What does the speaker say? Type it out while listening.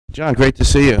John, great to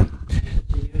see you.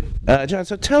 John,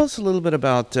 so tell us a little bit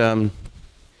about the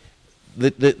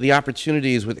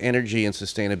opportunities with energy and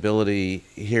sustainability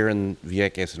here in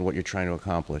Vieques and what you're trying to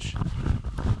accomplish.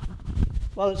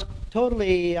 Well, it's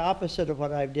totally opposite of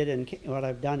what I've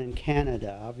done in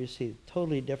Canada. Obviously,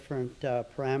 totally different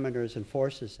parameters and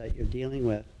forces that you're dealing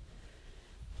with.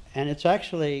 And it's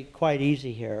actually quite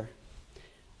easy here.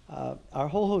 Our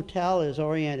whole hotel is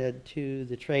oriented to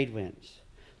the trade winds.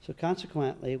 So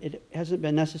consequently, it hasn't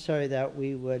been necessary that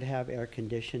we would have air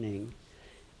conditioning.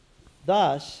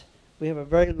 Thus, we have a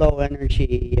very low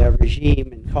energy regime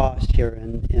and cost here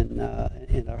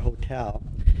in our hotel.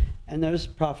 And there's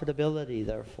profitability,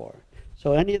 therefore.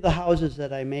 So any of the houses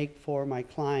that I make for my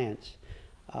clients,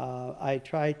 I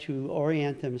try to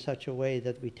orient them in such a way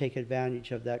that we take advantage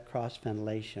of that cross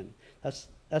ventilation.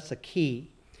 That's a key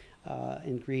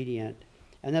ingredient.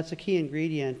 And that's a key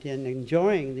ingredient in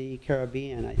enjoying the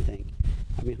Caribbean, I think.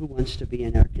 I mean, who wants to be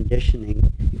in air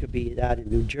conditioning? You could be that in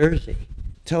New Jersey.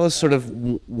 Tell us sort of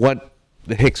what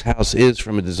the Hix House is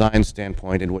from a design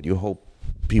standpoint and what you hope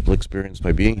people experience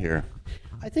by being here.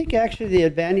 I think actually the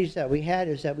advantage that we had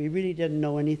is that we really didn't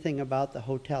know anything about the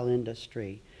hotel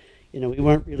industry. You know, we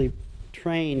weren't really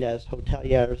trained as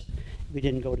hoteliers. We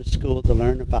didn't go to school to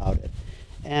learn about it.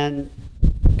 And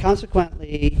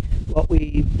consequently,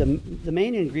 the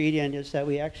main ingredient is that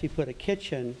we actually put a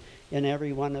kitchen in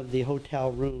every one of the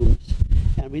hotel rooms.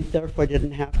 And we therefore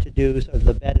didn't have to do sort of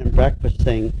the bed and breakfast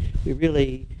thing. We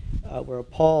really were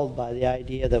appalled by the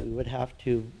idea that we would have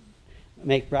to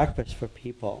make breakfast for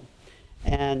people.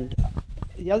 And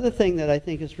the other thing that I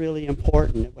think is really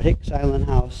important, what Hix Island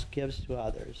House gives to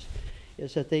others,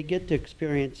 is that they get to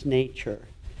experience nature,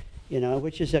 you know,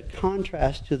 which is a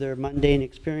contrast to their mundane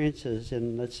experiences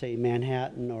in, let's say,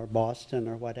 Manhattan or Boston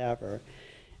or whatever.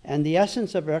 And the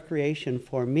essence of recreation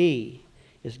for me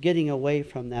is getting away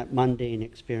from that mundane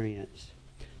experience.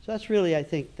 So that's really, I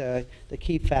think, the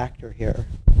key factor here.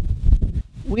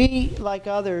 We, like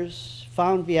others,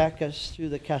 found Vieques through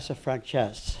the Casa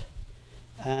Frances.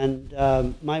 And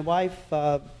my wife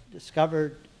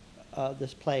discovered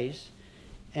this place,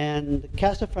 and the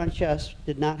Casa Frances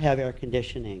did not have air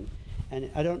conditioning. And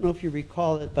I don't know if you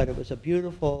recall it, but it was a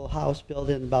beautiful house built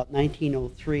in about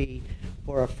 1903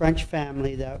 for a French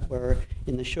family that were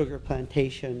in the sugar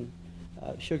plantation,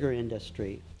 sugar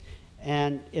industry.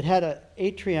 And it had an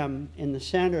atrium in the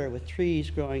center with trees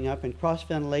growing up and cross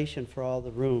ventilation for all the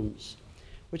rooms,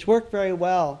 which worked very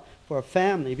well for a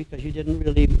family because you didn't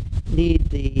really need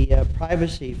the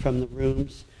privacy from the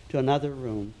rooms to another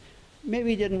room.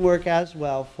 Maybe it didn't work as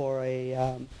well for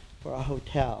a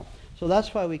hotel. So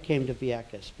that's why we came to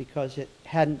Vieques, because it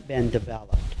hadn't been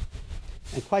developed.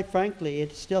 And quite frankly,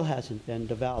 it still hasn't been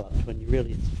developed when you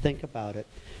really think about it.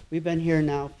 We've been here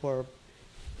now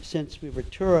since we were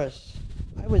tourists,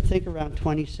 I would think around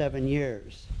 27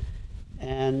 years.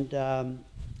 And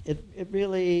it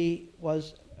really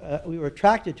was, we were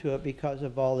attracted to it because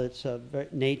of all its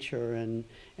nature and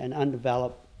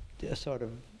undeveloped sort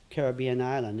of Caribbean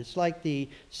island. It's like the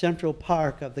Central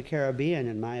Park of the Caribbean,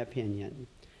 in my opinion.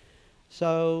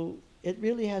 So it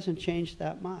really hasn't changed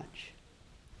that much.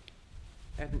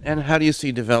 And how do you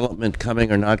see development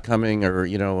coming or not coming, or,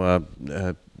 you know,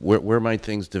 where might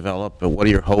things develop? What are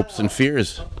your hopes and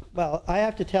fears? Well, I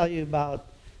have to tell you about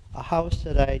a house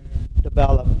that I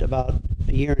developed about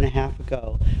a year and a half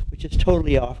ago, which is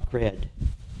totally off-grid.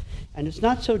 And it's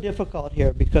not so difficult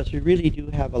here because we really do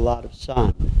have a lot of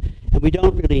sun. And we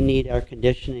don't really need air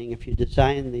conditioning if you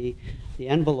design the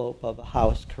envelope of a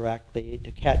house correctly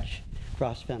to catch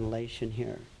cross ventilation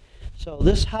here. So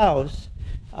this house,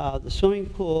 the swimming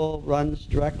pool runs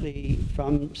directly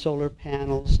from solar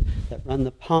panels that run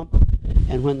the pump,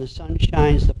 and when the sun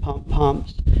shines, the pump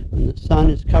pumps. When the sun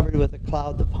is covered with a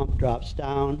cloud, the pump drops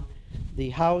down.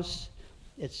 The house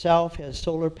itself has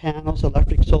solar panels,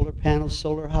 electric solar panels,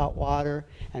 solar hot water,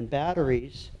 and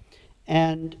batteries.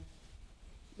 And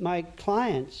my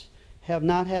clients have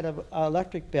not had an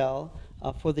electric bill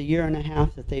for the year and a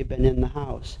half that they've been in the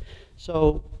house.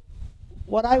 So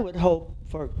what I would hope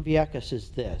for Vieques is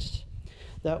this,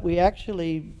 that we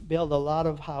actually build a lot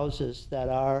of houses that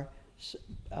are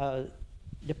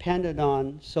dependent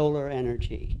on solar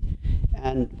energy.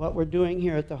 And what we're doing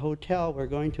here at the hotel, we're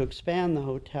going to expand the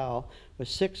hotel with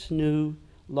 6 new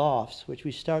lofts, which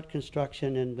we start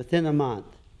construction in within a month.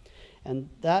 And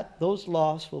those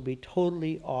lofts will be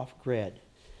totally off-grid.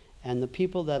 And the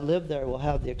people that live there will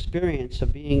have the experience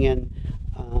of being in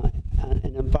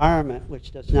an environment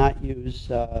which does not use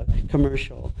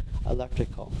commercial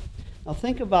electrical. Now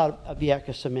think about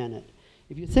Vieques a minute.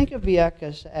 If you think of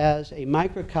Vieques as a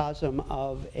microcosm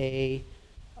of a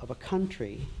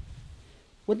country,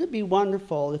 wouldn't it be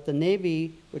wonderful if the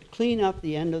Navy would clean up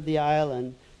the end of the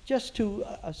island just to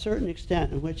a certain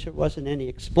extent in which there wasn't any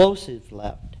explosives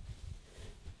left?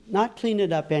 Not clean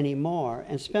it up anymore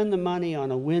and spend the money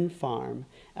on a wind farm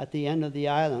at the end of the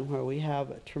island where we have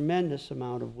a tremendous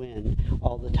amount of wind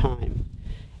all the time.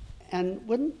 And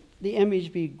wouldn't the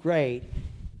image be great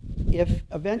if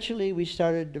eventually we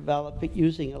started developing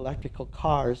using electrical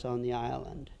cars on the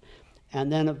island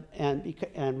and then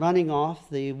and running off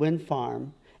the wind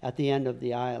farm at the end of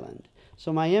the island?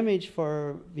 So my image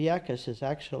for Vieques is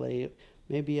actually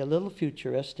maybe a little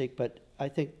futuristic, but I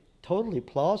think totally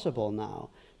plausible now,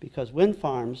 because wind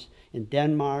farms in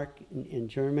Denmark, in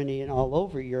Germany, and all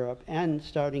over Europe, and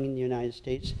starting in the United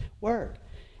States, work.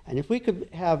 And if we could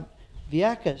have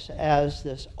Vieques as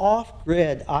this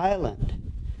off-grid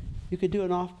island, you could do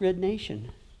an off-grid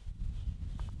nation.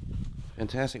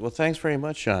 Fantastic. Well, thanks very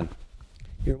much, John.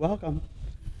 You're welcome.